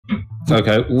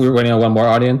Okay, we're waiting on one more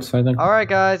audience, I think. Alright,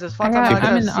 guys, it's fun time.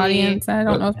 I'm in the audience. I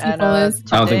don't know if people is.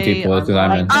 I don't think people is because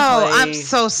I'm in. Oh, I'm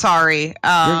so sorry.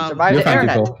 Survive You're the fine,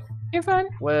 internet people. You're fine.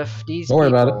 with these Don't worry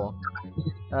about people.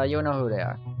 You'll know who they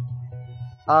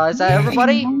are. Is that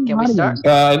everybody? Can we start?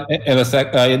 In a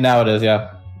sec. Now it is,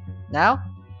 yeah. Now?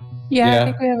 Yeah, Yeah. I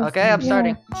think we have. Okay, I'm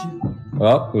starting.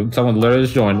 Well, someone literally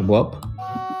just joined. Whoop.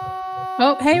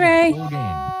 Oh, hey Ray. Full game.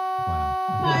 Wow.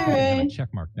 Hi, Ray. A check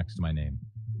mark next to my name.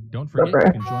 Don't forget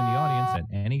you can join the audience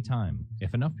at any time.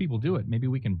 If enough people do it, maybe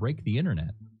we can break the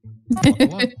internet.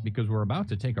 Buckle up, because we're about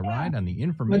to take a ride on the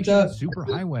information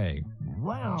superhighway.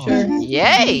 Wow. Sure.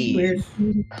 Yay! Weird.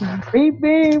 Beep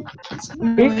beep.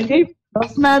 Beep beep.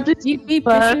 That's magic. Beep beep.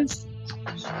 Bitches.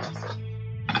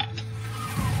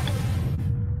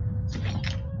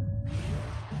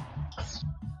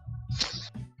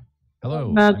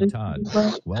 Hello, Magic. I'm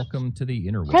Todd. Welcome to the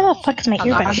interwebs. Where the fuck is my I'm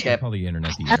not earbud? gonna I call the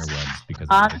internet the interwebs because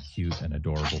it has a cute and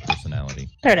adorable personality.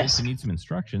 There it If is. you need some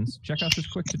instructions, check out this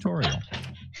quick tutorial.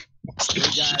 Hey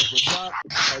guys, what's up?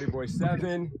 Party Boy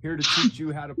 7 here to teach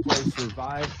you how to play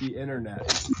Survive the Internet.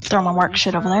 Throw my work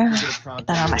shit over there. Put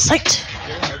that on my site.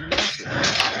 Go ahead and answer.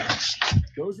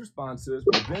 Those responses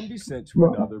will then be sent to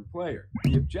another player.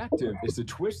 The objective is to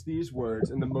twist these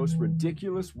words in the most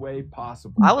ridiculous way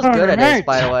possible. I was good at this,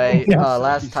 by the way.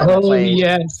 Last time I Oh played.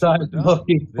 yes, I'm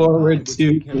looking forward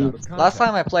to. Last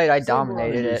time I played, I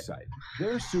dominated it.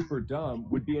 They're super dumb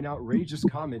would be an outrageous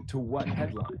comment to what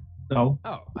headline? No,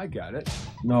 Oh, I got it.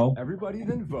 no. Everybody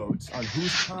then votes on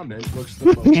whose comment looks the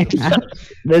most absurd.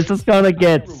 This is gonna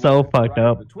get so fucked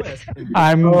up.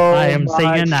 I am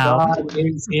seeing it now.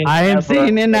 I am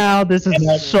seeing it now. This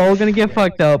is so gonna get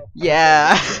fucked up.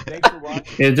 Yeah. Thanks for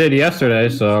watching. It did yesterday,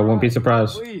 so I won't be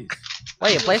surprised. Please.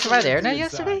 Wait, you played Survive the Internet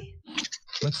yesterday?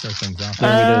 Let's start things off.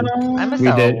 I missed We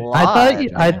out did. a lot.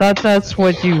 I thought that's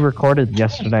what you recorded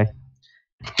yesterday.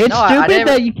 It's No, I stupid didn't-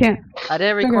 that you can't. I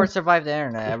didn't record Survive the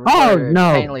Internet. I Oh, recorded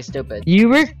no. Painfully stupid. Yeah,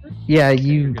 You're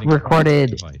you gonna get the recorded.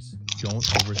 device. Don't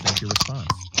overthink your response.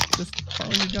 Just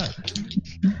follow your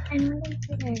gut.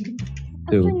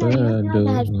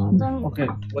 Okay,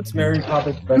 what's Mary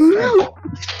Poppins' best example?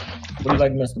 What do you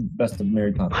like best of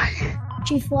Mary Poppins?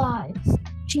 She flies.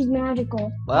 She's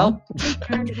magical. Well, She's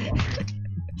magical.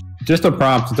 Just the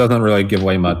prompt doesn't really give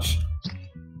away much.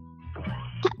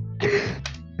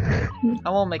 I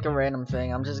won't make a random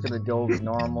thing. I'm just gonna go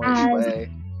normal As-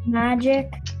 way.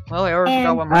 Magic. Well, I already and-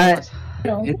 forgot what mine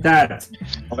was. Hit that.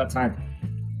 All that time.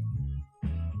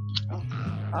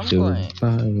 I'm going.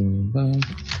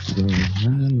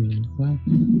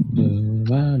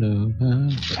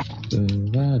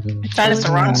 That is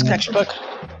the wrong sketchbook.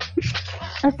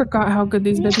 I forgot how good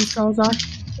these baby skulls are.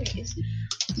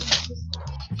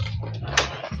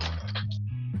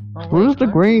 Oh, Who's wait, the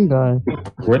what? green guy?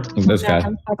 What? This guy.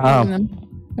 I'm Oh. touching them.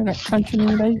 They're not crunching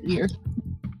me by ear.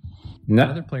 No.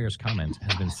 Another player's comment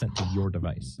has been sent to your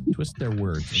device. Twist their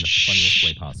words in the funniest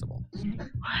way possible.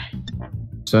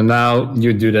 So now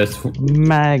you do this.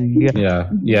 Mag.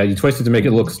 Yeah, you twist it to make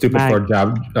it look stupid for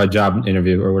a job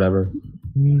interview or whatever.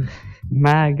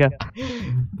 Mag.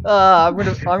 I'm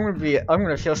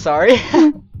gonna feel sorry.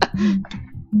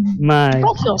 Mag.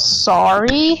 Don't feel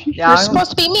sorry. Yeah, You're I'm-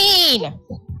 supposed to be mean.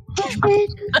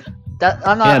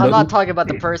 I'm Yeah, not talking about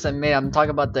the person, me. I'm talking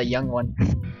about the young one.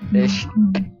 Ish.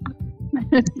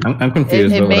 I'm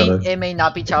confused, but whatever. It may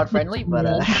not be child friendly, but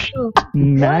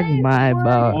Mag my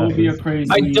butt. Don't be a crazy.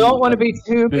 I don't want to be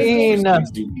too mean.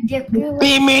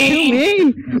 Be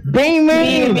mean. Be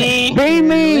mean. Be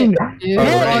mean.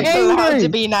 Yeah. Get Allowed to angry.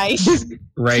 be nice.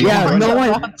 Right. Yeah, no one.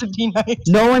 Allowed to be nice.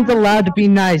 No one's allowed to be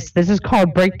nice. This is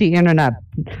called break the internet.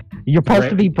 You're supposed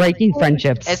to be breaking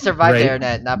friendships. it's survive the Right.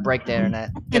 internet, not break the internet.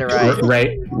 Get it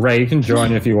right. Ray, you can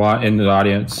join if you want in the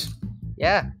audience.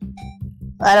 Yeah.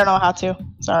 I don't know how to.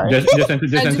 Sorry. Just enter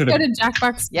Just the go to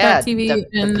jackbox.tv Yeah, the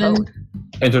and then code.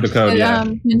 enter the code. Yeah.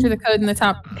 enter the code in the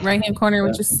top right hand corner,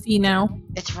 which is C now.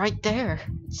 It's right there.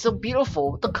 It's so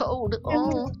beautiful. The code.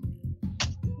 Oh.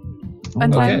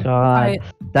 Fun Okay. time. God, Quiet.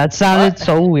 that sounded What?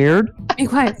 so weird. Be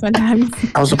quiet. Fun time.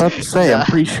 I was about to say, I'm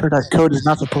pretty sure that code is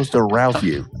not supposed to arouse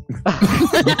you.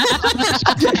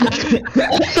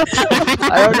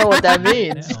 I don't know what that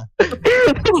means. Now,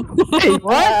 Wait,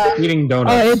 what? Eating Oh,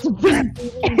 donuts.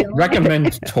 it's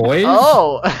Recommend toys.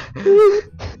 Oh.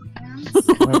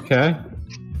 Okay.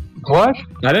 what?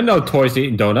 I didn't know toys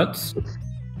eat donuts.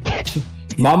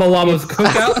 Mama Llama's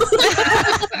cookout.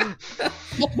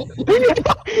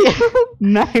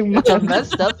 It's a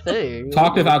messed up thing.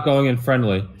 Talkative, outgoing, and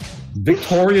friendly.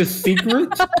 Victoria's Secret.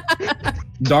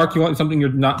 Dark, you want something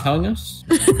you're not telling us?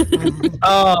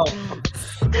 Oh,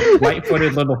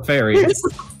 light-footed little fairy.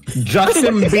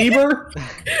 Justin Bieber?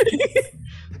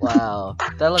 Wow,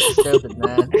 that looks stupid,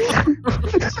 man.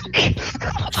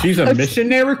 She's a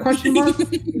missionary? Question mark?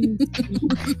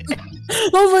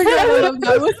 Oh my god, I love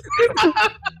that one.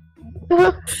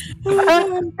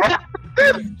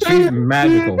 She's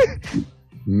magical.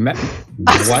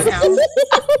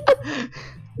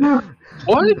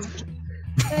 What?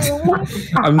 What?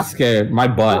 I'm scared. My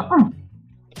butt.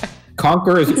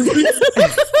 Conqueror is.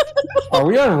 Are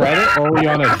we on Reddit or are we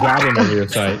on a job interview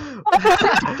site?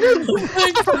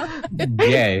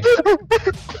 Gay.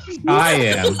 I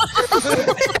am.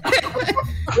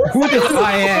 Who does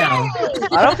I am?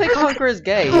 I don't think Conqueror is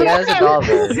gay. He has a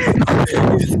daughter.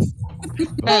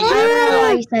 I don't know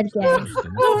why you said gay.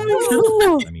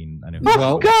 I mean, I know.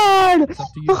 Well, God! It's up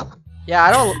to you. Yeah,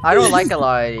 I don't like a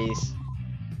lot of these.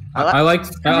 I like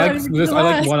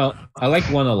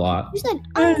one a lot. You said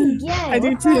I'm gay. I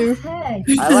do What the too. heck?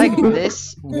 I like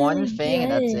this one thing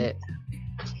and that's it.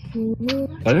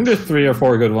 I think there's 3 or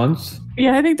 4 good ones.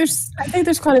 Yeah, I think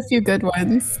there's quite a few good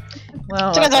ones.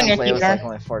 Well, Depends on your play with computer. like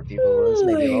only 4 people. It's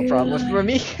maybe a little problem for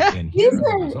me. And here You are the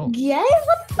said results. gay?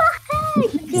 What the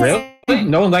heck? Really?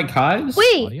 No one liked Hives?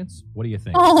 Wait. Audience, what do you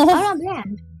think? Oh, I'm not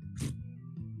bad.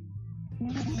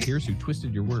 Here's who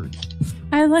twisted your words.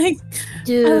 I like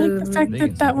the fact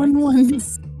that that one won.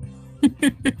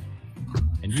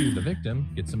 And you, the victim,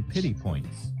 get some pity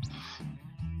points.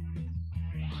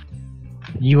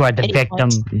 You are the Pity victim.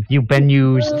 points. You've been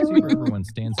used. Let's see where everyone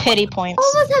stands. Pity points.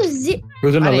 Almost have zero.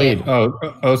 Who's in the I lead?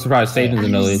 Oh, surprise! Satan's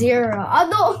in the lead. Zero. I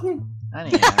don't. I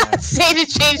don't even know. Satan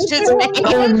changed his name.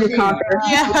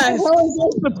 Yes.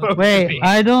 Wait,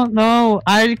 I don't know.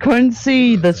 I couldn't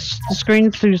see. The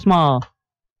screen's too small.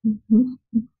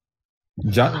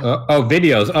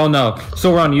 Videos. Oh no.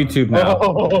 So we're on YouTube now.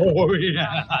 Oh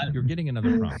yeah. You're getting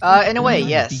another prompt. In a way, Be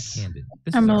yes. candid.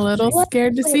 This I'm is a our little safe-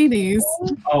 scared to see these.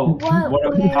 Oh,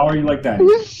 how are you like that?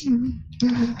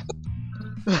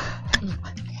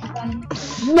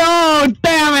 No,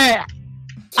 damn it!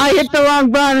 I hit the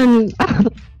wrong button.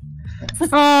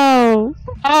 Oh,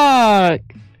 fuck!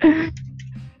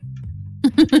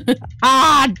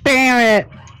 Ah, damn it!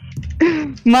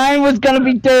 Mine was gonna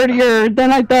be dirtier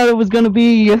than I thought it was gonna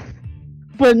be.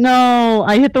 But no,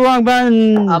 I hit the wrong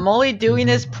button. I'm only doing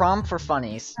this prompt for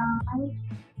funnies.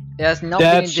 It has nothing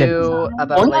That to shit- do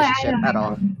about relationship at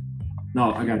all.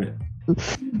 No, I got it.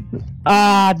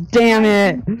 Ah, damn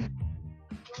it!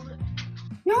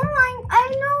 No, I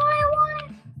know what I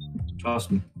want.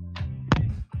 Trust me.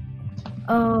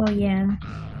 Oh yeah.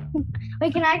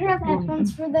 Wait, can I grab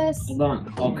headphones for this? Hold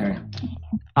on. Okay.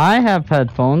 I have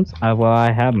headphones.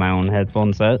 I have my own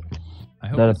headphone set. I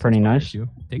hope That is this pretty inspires nice. you.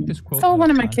 Take this quote Stole out one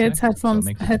of of my kids' context, so it headphones,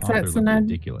 makes the headsets, author and look I-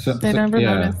 ridiculous. They never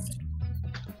yeah. noticed.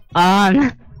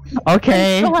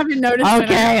 Okay. I still haven't noticed. it.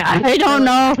 Okay, I don't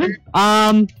know.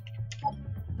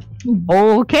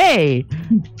 Okay.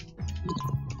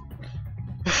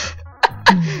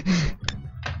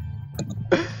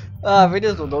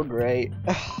 Videos will go great.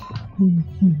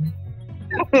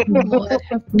 Lord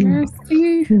have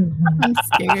mercy. I'm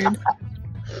scared.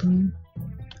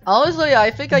 Honestly,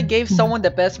 I think I gave someone the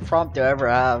best prompt to ever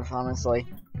have, honestly.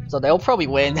 So they'll probably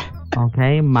win.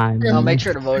 Okay, my. I'll make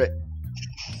sure to vote it.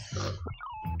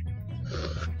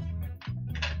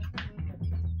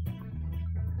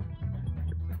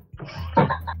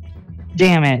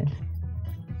 Damn it.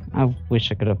 I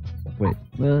wish I could have. Wait.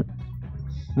 What?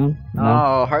 No. No.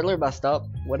 Oh, Hartler messed up.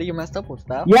 What are you messed up with,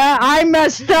 Val? Yeah, I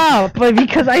messed up, but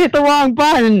because I hit the wrong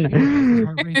button.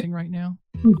 Heart racing right now?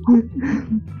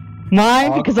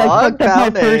 Mine because I fucked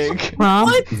up my counting. first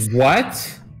prompt.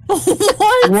 What?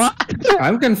 What?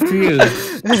 I'm confused.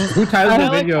 Who titled the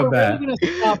video of that? Gonna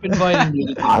stop inviting you.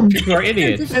 People are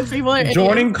idiots. Because people are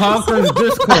Joining Conqueror's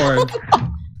Discord.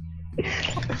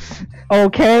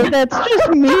 Okay, that's just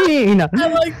mean. I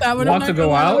like that one. Want I'm to not go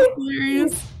gonna lie, out? that's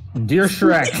hilarious. Dear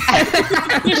Shrek.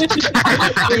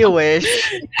 You wish.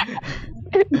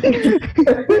 Oh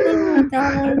my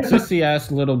god. Sissy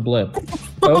ass little blip.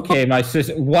 Okay, my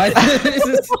sister. What? This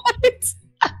is-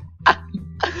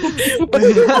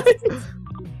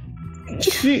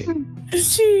 She-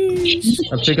 Sheesh.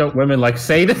 I pick up women like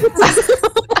Satan.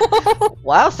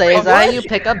 Wow, say is that how you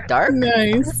pick up dark?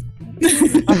 Nice. You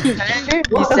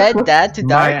said that to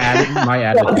dark? My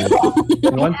attitude.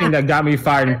 One thing that got me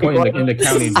fired and put in the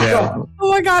county jail. Oh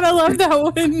my god, I love that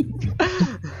one.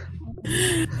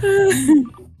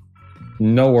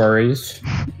 No worries.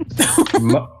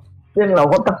 Didn't know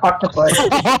what the fuck to play.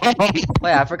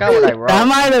 Wait, I forgot what I wrote.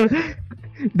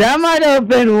 That might have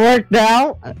been worked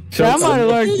out. So- That might have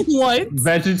worked. What?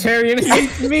 Vegetarian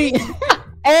hates meat.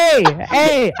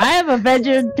 Hey, I have a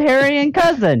vegetarian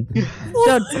cousin.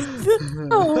 So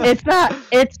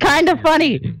it's kind of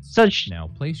funny. So now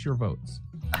place your votes.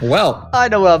 Well, I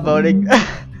know what I'm voting.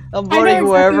 I'm voting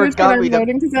whoever got me the.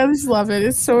 Because I just love it.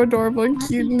 It's so adorable and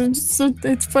cute, and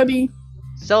it's funny.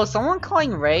 So someone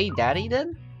calling Ray Daddy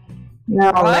then?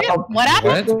 No. What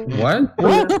happened? What?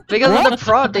 Because of the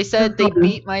prompt, they said they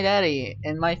beat my daddy,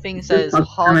 and my thing says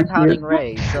hog pounding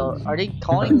Ray. So are they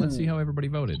calling? Let's see how everybody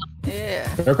voted. Yeah.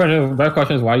 Better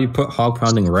question is why you put hog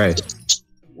pounding Ray.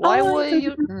 Why would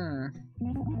you?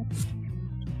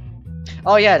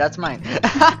 Oh yeah, that's mine.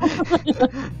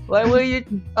 Why will you?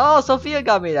 Oh, Sophia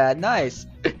got me that. Nice.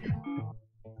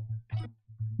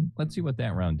 Let's see what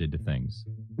that round did to things.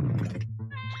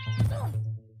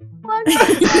 Wait,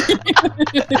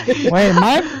 am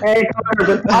I?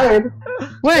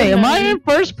 Wait, am I in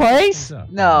first place?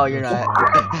 No, you're not.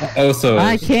 Also,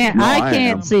 I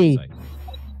can't see.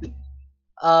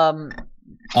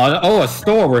 a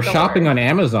store. We're shopping on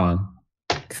Amazon.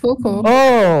 Cool.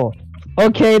 Oh,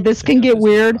 okay. This can get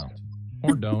weird.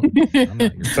 Or don't. I'm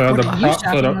not your So What are you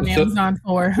shopping on Amazon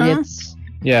for, huh? It's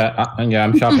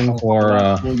I'm shopping for.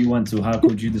 What you want to? How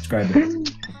could you describe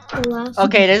it?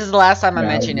 Okay, this is the last time I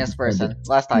mention this person.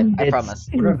 Last time, I promise.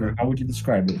 Whatever. How would you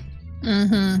describe it?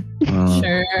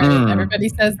 Sure. Everybody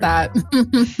says that.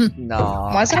 No.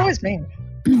 Why is it always me?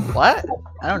 What?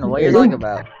 I don't know what you're talking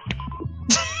about.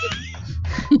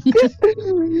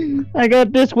 I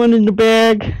got this one in the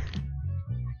bag.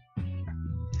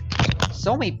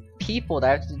 So many people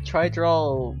that have to try to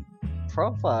draw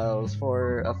profiles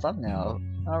for a thumbnail.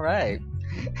 Alright.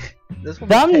 This will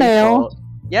be Thumbnail? painful.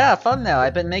 Yeah, thumbnail.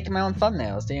 I've been making my own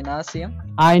thumbnails. Do you not see them?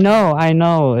 I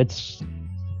know. It's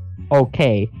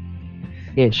okay.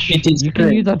 Ish. You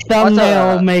can use a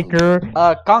thumbnail maker.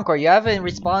 Concord, you haven't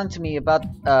responded to me about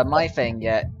my thing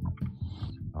yet.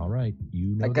 Alright,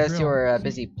 you know I the guess drill. you were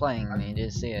busy playing and you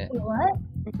didn't see it. What?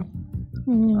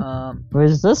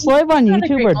 Was this live on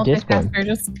YouTube or Discord?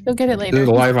 Just go get it later. This is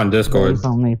live on Discord. It's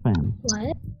only fan.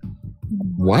 What?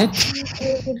 What?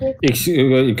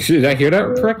 Excuse, did I hear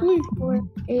that correctly?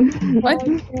 What?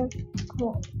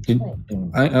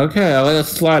 Okay, I'll let it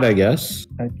slide, I guess.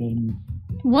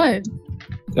 What?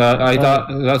 I thought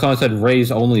that someone said Ray's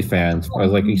OnlyFans. I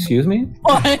was like, excuse me?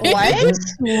 What?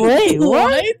 Wait,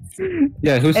 what?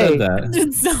 Yeah, who said that?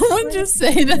 Did someone just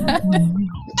say that?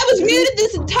 I was muted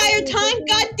this entire time.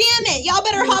 God damn it! Y'all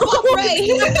better hop off Ray.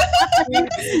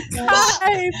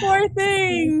 Hi, poor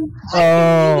thing.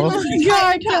 Oh.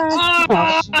 My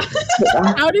God,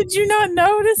 how did you not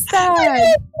notice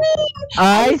that?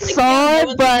 I saw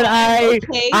it, but I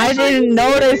didn't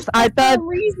notice. I thought,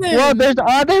 well, there's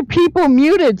other people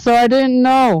muted, so I didn't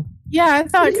know. Yeah, I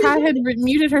thought Kat had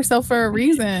muted herself for a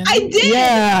reason. I did.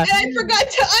 Yeah. And I forgot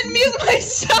to unmute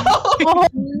myself.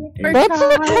 That's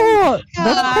cool.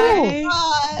 That's cool.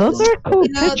 Those are cool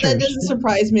That pictures. doesn't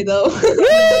surprise me though.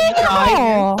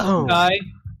 Kai,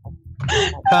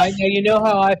 now you know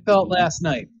how I felt last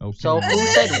night. Okay. So who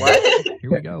said what? Here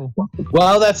we go.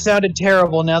 Well, that sounded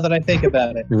terrible now that I think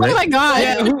about it. Oh my God.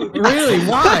 Yeah, really?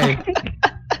 Why?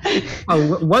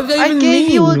 What does that I even gave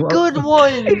mean? you a good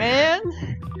one, man.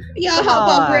 Yeah, Come hop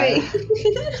off on. Ray.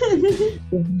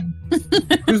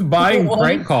 Who's buying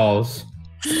prank calls?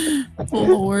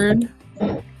 Lord.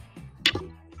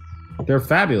 They're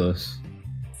fabulous.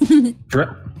 What?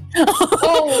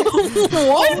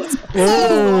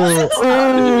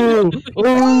 Oh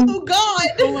God.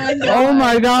 Oh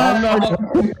my God.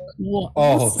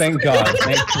 Oh, thank God.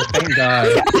 Thank God.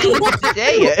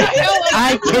 Dang it.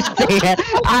 I can see it.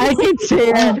 I can see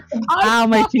it. Ow,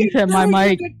 my teeth hit my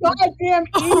mic. Goddamn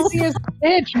easiest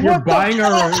bitch. You're buying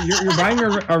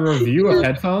a review of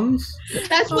headphones?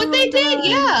 That's what they did.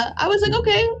 Yeah, I was like,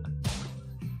 okay.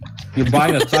 You're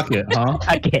buying a suck it, huh?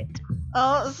 Suck it.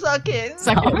 Oh, suck it.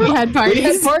 Suck it. We had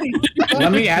parties.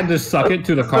 Let me add this suck it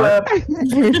to the cart.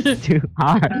 It's too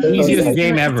hard. Easiest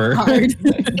game ever. Hard.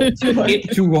 It's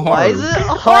too hard. Why is it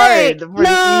hard for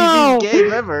no. the easiest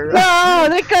game ever? No,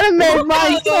 they could have made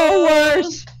mine so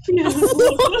worse.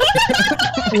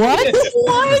 What?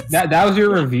 What? That was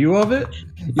your review of it?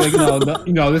 Like,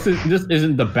 no, this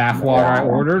isn't the bathwater I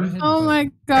ordered. Oh my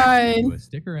God. Do a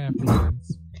sticker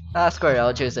afterwards. Square,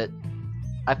 I'll choose it.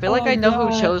 I feel like I know who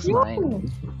chose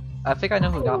mine. I think I know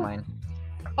who got mine.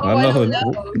 I know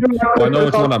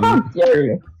which one I'm.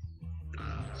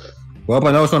 Well,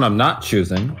 I know which one I'm not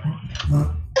choosing.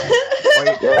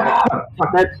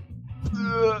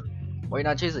 Why are you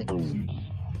not choosing?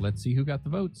 Let's see who got the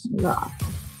votes. Oh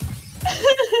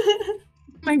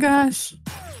my gosh.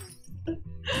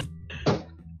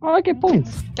 Oh, I get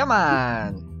points. Come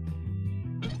on.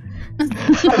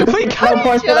 We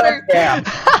got each other. Yeah.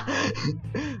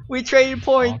 We traded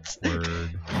points.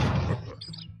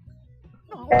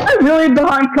 I'm really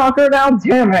behind Conquer now,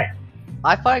 damn it.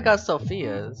 I finally got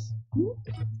Sophia's.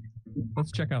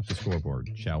 Let's check out the scoreboard,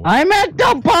 shall we? I'm at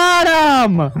the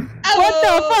bottom! What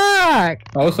the fuck?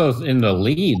 Oso's in the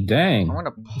lead, dang.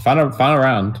 Final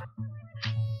round.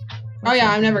 Oh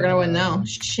yeah, I'm never gonna win now.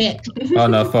 Shit. Oh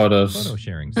no, photos. Photo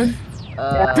sharing.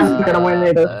 I'm gonna win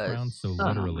later. Round, so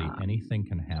literally anything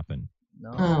can happen.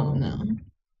 No. Oh no.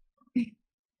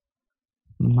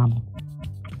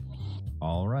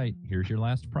 All right, here's your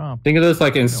last prompt. Think of this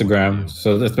like Instagram,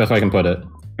 so that's the best way I can put it.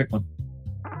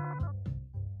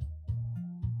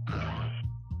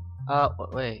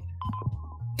 Wait.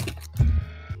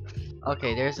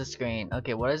 Okay, there's the screen.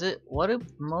 Okay, what is it? What do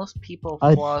most people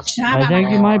floss? I think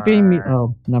it might be me.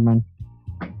 Oh, never mind.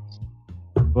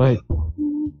 Wait.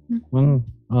 Oh,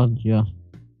 yeah.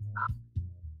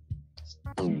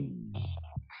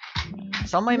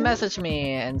 Somebody messaged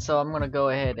me, and so I'm gonna go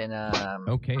ahead and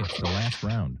Okay, it's the last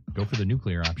round. Go for the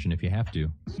nuclear option if you have to.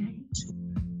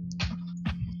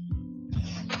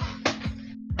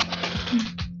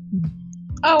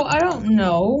 Oh, I don't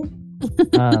know.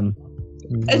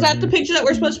 Is that the picture that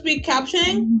we're supposed to be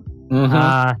captioning?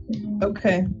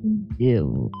 Okay.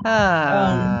 Ew.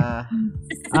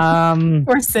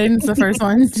 Or Satan's the first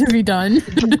one to be done.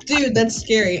 Dude, that's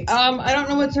scary. I don't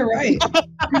know what to write.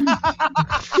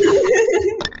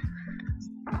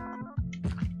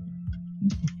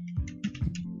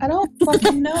 I don't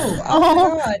fucking know. Oh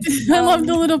my god. I love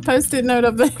the little post-it note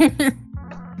up there.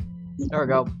 There we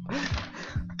go.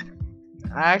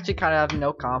 I actually kind of have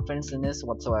no confidence in this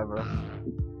whatsoever.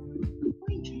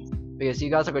 Because you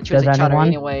guys are gonna choose each other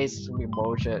anyways, it's gonna be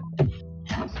bullshit.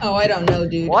 Oh, I don't know,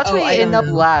 dude. Watch me end up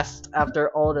last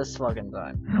after all this fucking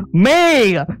time.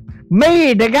 Me!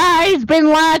 Me! The guy's been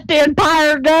last the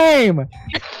entire game!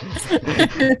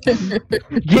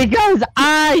 Because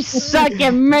I suck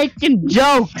at making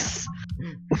jokes!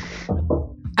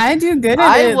 I do good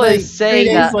at it. I was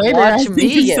saying that watch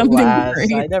me get last.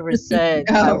 Great. I never said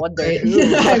I wonder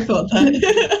who. I felt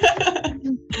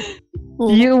that.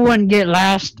 You wouldn't get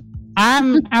last.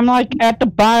 I'm like at the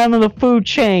bottom of the food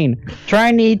chain,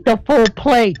 trying to eat the full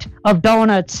plate of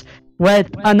donuts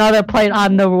with another plate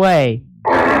on the way.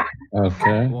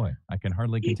 Okay. Boy, I can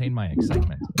hardly contain my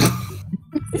excitement.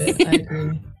 I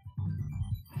agree.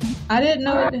 I didn't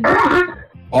know it.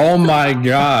 Oh my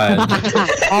god.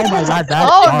 Oh my god,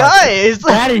 that's dark. Nice!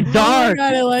 That is Oh my dark!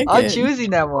 god, I like I'm it.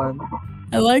 choosing that one.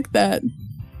 I like that.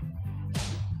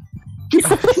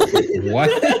 What?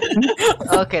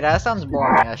 Okay, that sounds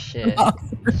boring as shit. Oh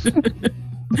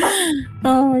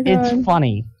my god. It's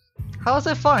funny. How is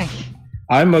it funny?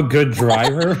 I'm a good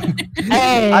driver.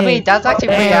 Hey, I mean, that's actually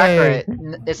pretty accurate.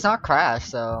 It's not Crash,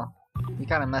 so you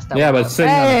kind of messed that Yeah, one but up. sitting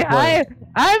Hey, on the plate.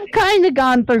 I've kind of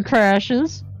gone through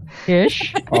crashes.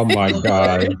 Ish. Oh my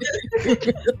god.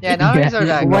 Yeah, nowadays are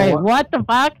that Wait, good. what the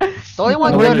fuck? The only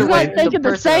one Were good you is guys the thinking the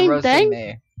person same roasting thing?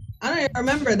 me. I don't even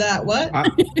remember that. What?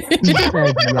 Alright.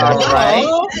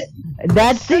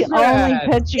 That's the only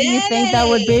picture you think that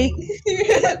would be?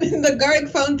 The garlic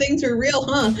phone things are real,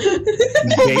 huh?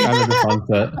 Gate under the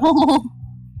sunset.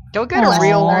 Go get a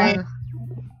real one.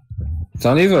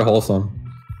 Some of these are wholesome.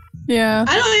 Yeah.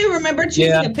 I don't even remember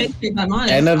choosing a picture, if I'm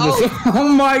honest. End of the oh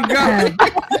my god.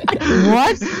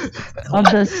 What? Of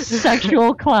the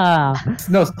sexual clown.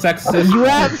 No sexist. You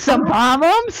have some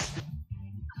problems?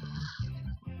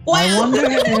 Wow. I wonder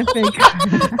if it...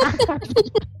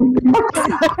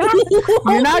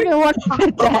 You're not gonna want to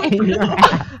put that in your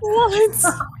ass.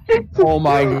 What? Oh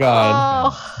my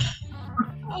god.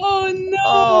 Oh no.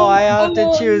 Oh, I have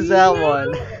to choose that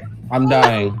one. I'm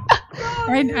dying.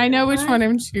 I know which one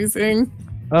I'm choosing.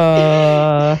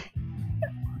 Oh,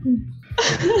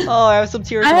 I have some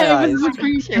tears in my I eyes. was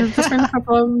between a different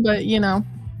couple of them, but you know.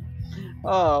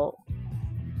 Oh.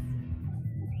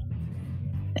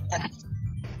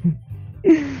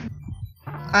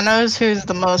 I know who's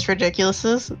the most ridiculous,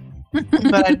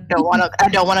 but I don't want to. I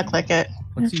don't want to click it.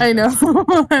 I know.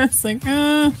 It's like,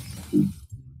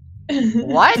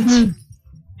 What?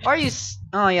 Are you?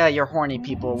 Oh yeah, you're horny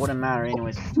people. Wouldn't matter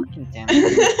anyways. Fucking damn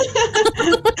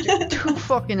it. You're too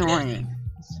fucking horny.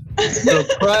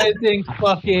 Surprising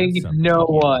fucking no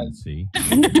one. See?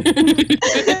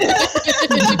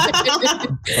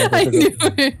 I knew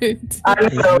it.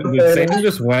 Did Satan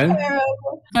just win?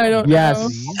 I don't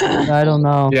Yes. know. I don't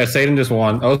know. Yeah, Satan just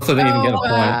won. Also didn't even get a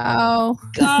point. Wow.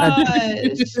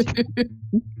 Gosh.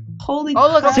 Holy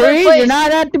Oh, look, crap. See, you're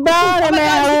not at the bottom, Oh my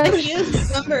god, Alex. he is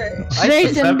the number.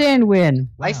 Jason didn't win.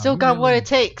 I still got what it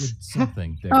takes.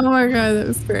 Something there. Oh my god, that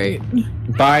was great.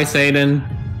 Bye, Satan.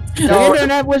 The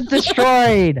internet was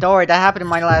destroyed. Don't worry, that happened in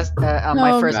my last,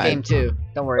 my Oh, first God. game too.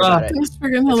 Don't worry about it. That's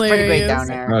freaking It's pretty great hilarious. down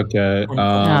there. Okay.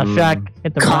 Shaq,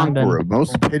 hit the wrong button. Conqueror,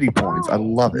 most pity points. I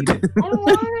love it.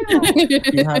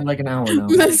 You had like an hour now.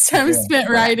 Most time spent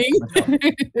riding. You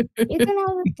can have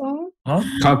a phone. Huh?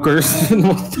 Conquerors.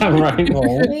 Most time, right? No.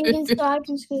 We can start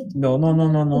and skate. No.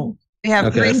 We have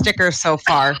Okay. 3 stickers so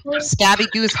far: Stabby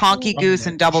Goose, Honky Goose,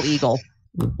 and Double Eagle.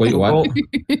 Wait, what?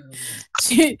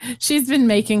 She's been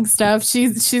making stuff.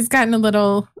 She's gotten a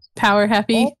little power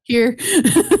happy here.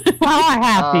 Power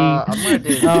happy. I'm gonna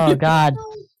do. Oh god.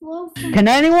 Can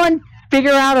anyone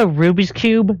figure out a Rubik's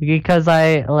Cube? Because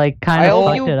I kind I of hope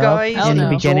fucked you it up guys in the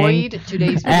beginning. enjoyed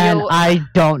today's video. And I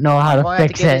don't know how I'm to gonna have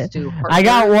fix give it. this to I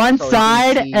got Harper one so he can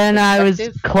side see and I was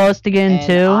perspective, close to getting and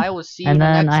two. I will see you And in the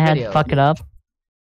then next I had video. to fuck it up.